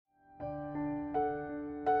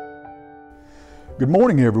Good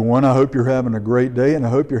morning, everyone. I hope you're having a great day and I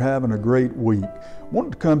hope you're having a great week. I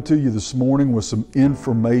wanted to come to you this morning with some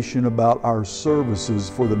information about our services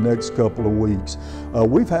for the next couple of weeks.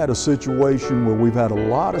 We've had a situation where we've had a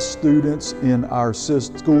lot of students in our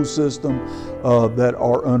school system that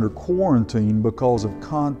are under quarantine because of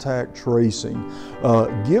contact tracing.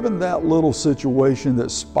 Given that little situation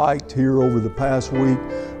that spiked here over the past week,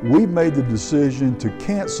 we've made the decision to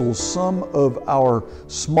cancel some of our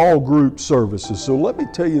small group services. So let me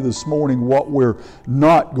tell you this morning what we're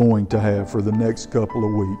not going to have for the next couple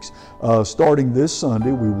of weeks. Starting this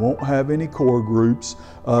Sunday, we won't have any core groups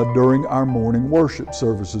during our morning worship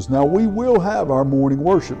services. Now, we will have our morning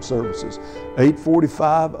worship services,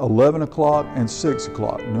 8:45, 11 o'clock, and 6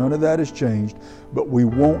 o'clock. None of that has changed, but we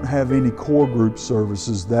won't have any core group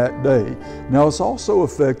services that day. Now, it's also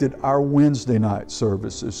affected our Wednesday night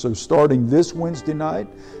services. So starting this Wednesday night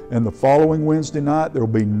and the following Wednesday night, there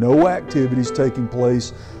will be no activities taking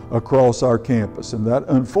place across our campus. And that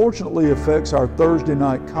unfortunately affects our Thursday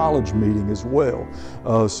night college meeting as well.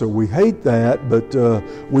 So we hate that, but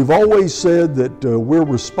we've always said that we're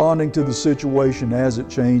responding to the situation as it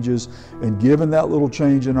changes. And given that little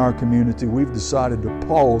change in our community, we've decided to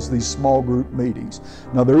pause these small group meetings.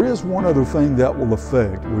 Now, there is one other thing that will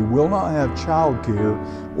affect. We will not have childcare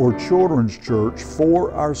or children's church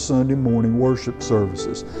for our Sunday morning worship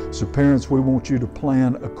services. So parents, we want you to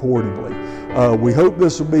plan accordingly. We hope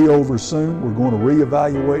this will be over soon. We're going to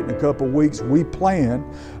reevaluate in a couple of weeks. We plan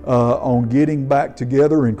on getting back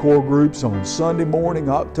together in core groups on Sunday morning,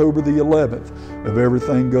 October the 11th, if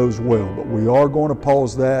everything goes well. But we are going to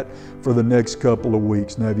pause that for the next couple of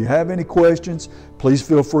weeks. Now, if you have any questions, please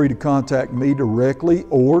feel free to contact me directly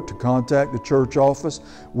or to contact the church office.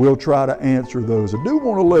 We'll try to answer those. I do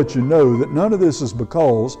want to let you know that none of this is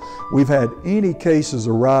because we've had any cases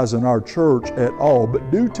arise in our church at all, but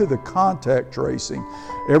due to the contact tracing,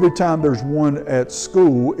 every time there's one at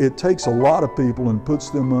school, it takes a lot of people and puts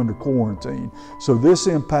them under quarantine. So this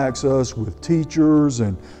impacts us with teachers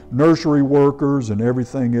and nursery workers and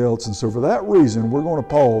everything else. And so for that reason, we're going to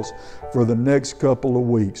pause for the next couple of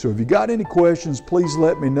weeks. So if you got any questions, please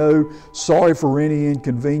let me know. Sorry for any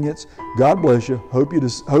inconvenience. God bless you. Hope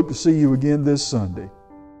to see you again this Sunday.